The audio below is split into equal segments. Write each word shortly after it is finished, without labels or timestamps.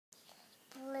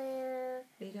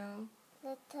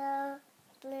little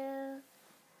blue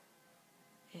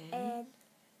and and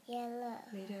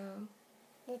yellow.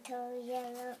 little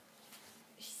yellow.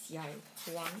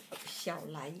 小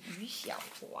蓝与小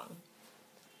黄。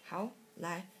好，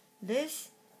来 this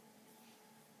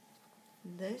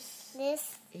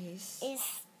is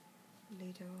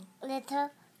little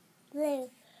blue.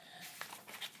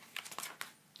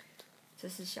 这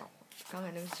是小黄，刚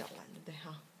才那个是小蓝，对不对？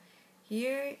哈。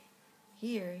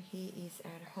Here he is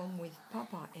at home with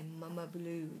Papa and Mama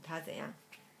Blue. 他怎样？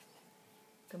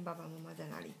跟爸爸妈妈在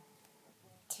哪里？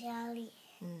家里。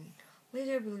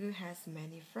Little Blue has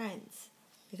many friends.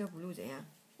 Little Blue 怎样？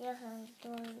有很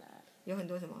多人。有很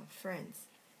多什么 friends？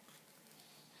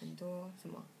 很多什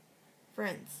么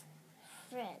friends？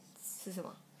 是什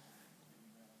么？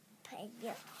朋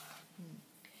友。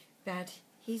But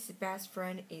his best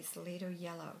friend is Little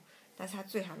Yellow. 但是他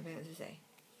最好的朋友是谁？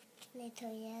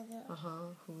 Little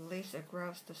yellow. Who lives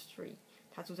across the street?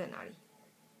 他住在哪里？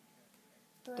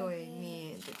对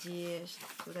面的街，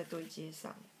住在对街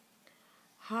上。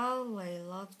How they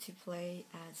love to play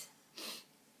at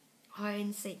hide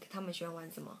and seek. 他们喜欢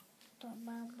玩什么？躲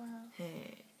猫猫。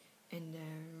And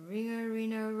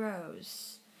Ring-a-Ring-a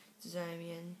Rose. 在那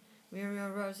边 Ring-a-Ring-a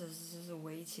Rose 就是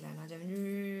围起来，然后在那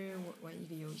边玩一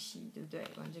个游戏，对不对？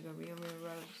玩这个 Ring-a-Ring-a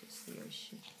Rose 的游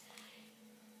戏。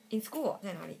In school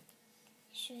在哪里？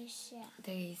学校。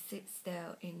They sit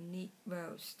still in neat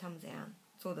rows. 他们怎样？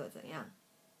坐得怎样？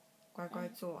乖乖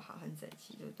坐好，很整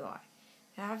齐，对不对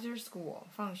？After school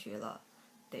放学了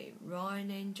 ，They run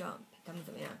and jump. 他们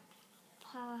怎么样？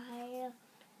跑还有。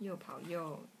又跑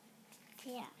又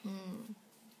跳。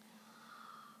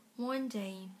One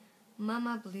day,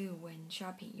 Mama Blue went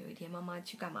shopping. 有一天，妈妈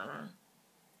去干嘛啦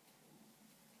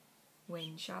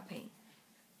 ？Went shopping.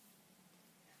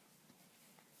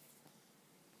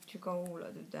 去购物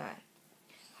了，对不对？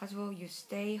她说 "You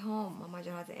stay home." 妈妈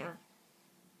叫她怎样？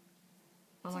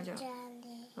妈妈叫。在家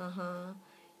里。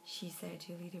She said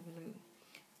to Little Blue.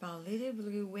 But Little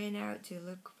Blue went out to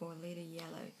look for Little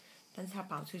Yellow. 但是她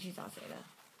跑出去找谁了？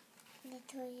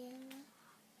 Little yellow.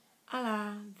 啊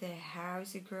啦 The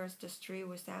house across the street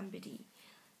was empty.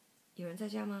 有人在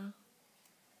家吗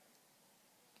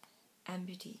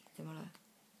 ？Empty 怎么了？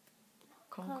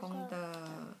空空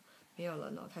的，没有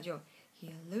人了。他就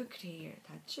He looked here.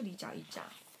 他这里找一找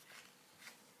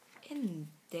 ，and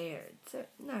there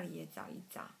那里也找一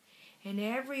找 ，and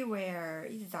everywhere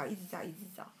一直找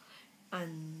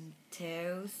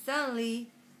，until suddenly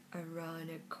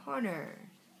around a corner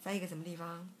在一个什么地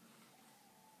方？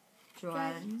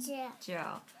转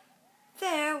角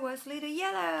There was Little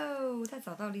Yellow. 他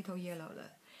找到 Little Yellow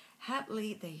了。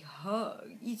Happily they hug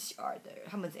each other.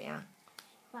 他们怎样？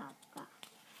抱。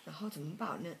然后怎么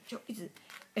抱呢？就一直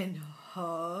and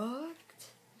hugged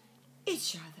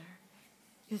each other.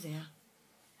 又怎样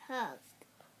Hug.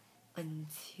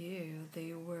 Until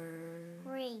they were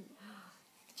Green.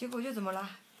 结果就怎么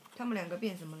啦？他们两个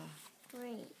变什么了？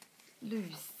 Green.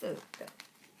 绿色的。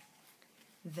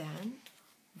Then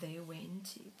they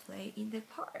went to play in the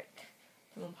park.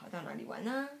 他们跑到哪里玩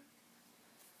呢？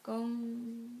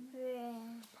公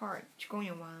园 park 去公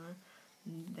园玩。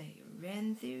They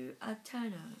ran through a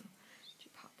tunnel 去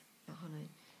跑的，然后呢，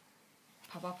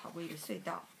跑过一个隧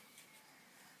道。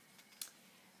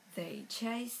They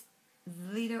chased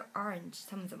Little Orange.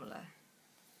 他们怎么了？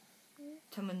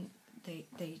他们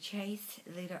they chased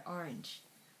Little Orange.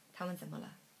 他们怎么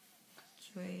了？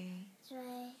追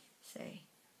谁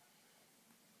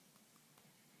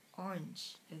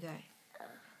 ？Orange 对不对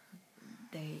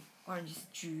？They orange 是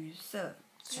橘色。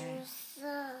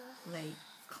They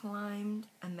climbed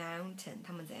a mountain.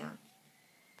 他们怎样？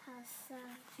爬山。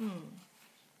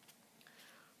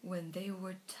When they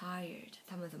were tired.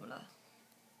 他们怎么了？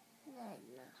累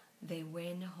了。They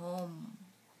went home.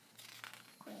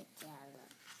 回家了。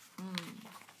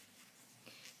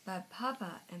But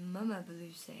Papa and Mama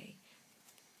Blue say.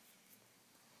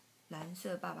 蓝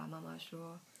色爸爸妈妈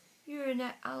说 You're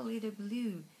not our Little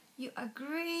Blue. You are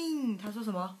green. 他说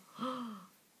什么？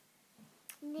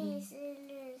你是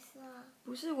绿色。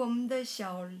不是我们的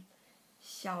小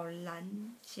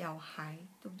蓝小孩，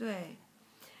对不对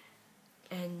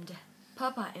 ？And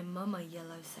Papa and Mama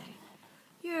Yellow say,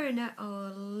 "You're not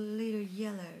our little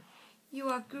yellow. You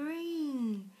are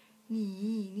green."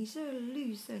 你是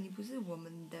绿色，你不是我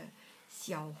们的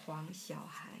小黄小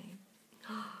孩。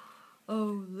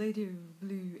Oh, Little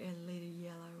Blue and Little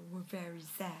Yellow were very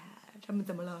sad. 他们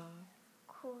怎么了？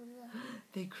哭了。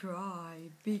They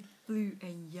cried big blue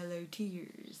and yellow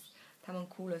tears. 他们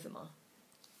哭了什么？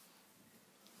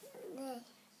泪。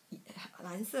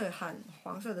蓝色和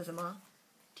黄色的什么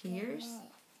 ？Tears，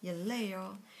眼泪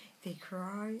哦。They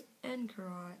cried and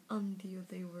cried until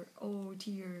they were all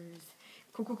tears.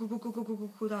 哭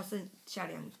到剩下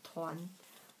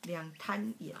两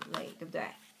滩眼泪，对不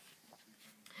对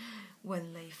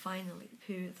？When they finally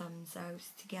pulled themselves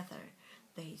together,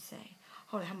 they say.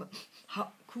 后来他们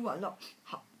好哭完了，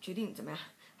好决定怎么样？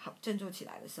好振作起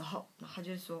来的时候，然后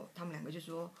他们两个就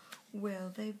说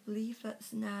 ，Will they believe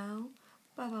us now？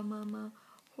 爸爸妈妈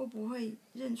会不会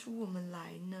认出我们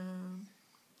来呢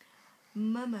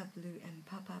？Mama Blue and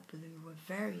Papa Blue were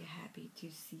very happy to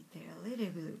see their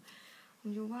little Blue.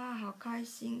 我就哇，好开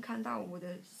心，看到我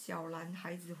的小蓝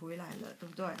孩子回来了，对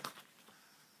不对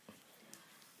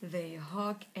 ？They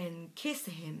hugged and kissed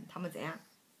him. 他们怎样？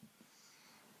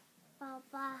爸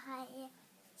爸还要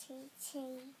亲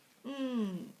亲。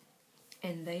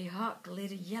And they hugged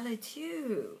little Yellow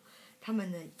too. 他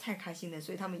们呢太开心了，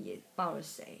所以他们也抱了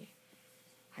谁？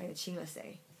还有亲了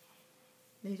谁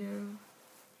 ？Little.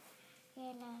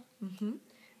 Yellow.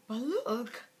 But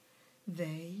look,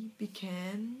 they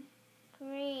became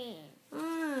Green.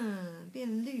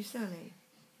 变绿色嘞。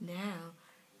Now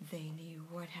they knew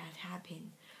what had happened.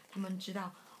 他们知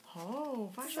道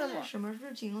发生了什么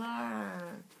事情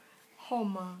啦。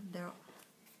Home 啊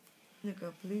那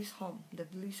个 Blue's home, the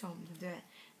Blue's home, 对不对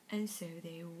 ？And so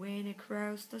they went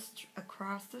across the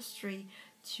street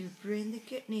to bring the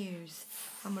good news.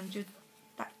 他们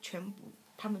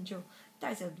就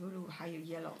带着 Blue 还有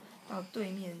Yellow 到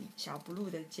对面小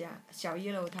Blue 的家，小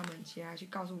Yellow 他们家去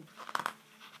告诉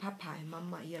Papa和妈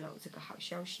妈 Yellow 这个好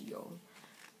消息哦。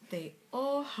They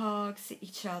all hugged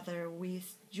each other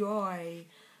with joy.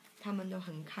 他们都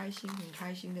很开心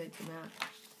的怎么样？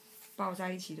抱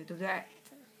在一起的，对不对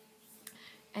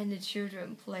？And the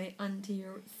children play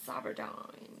until supper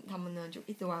time. 他们呢就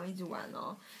一直玩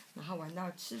哦，然后玩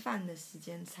到吃饭的时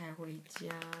间才回家。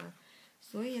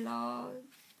所以咯，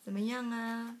怎么样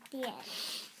啊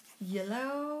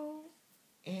 ？Yellow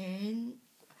and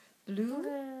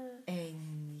blue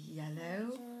and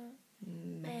yellow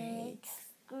makes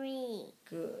green.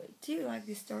 Good. Do you like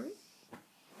the story?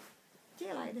 Do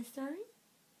you like the story?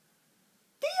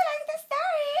 Do you like the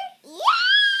story?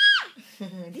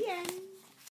 Yeah! The end.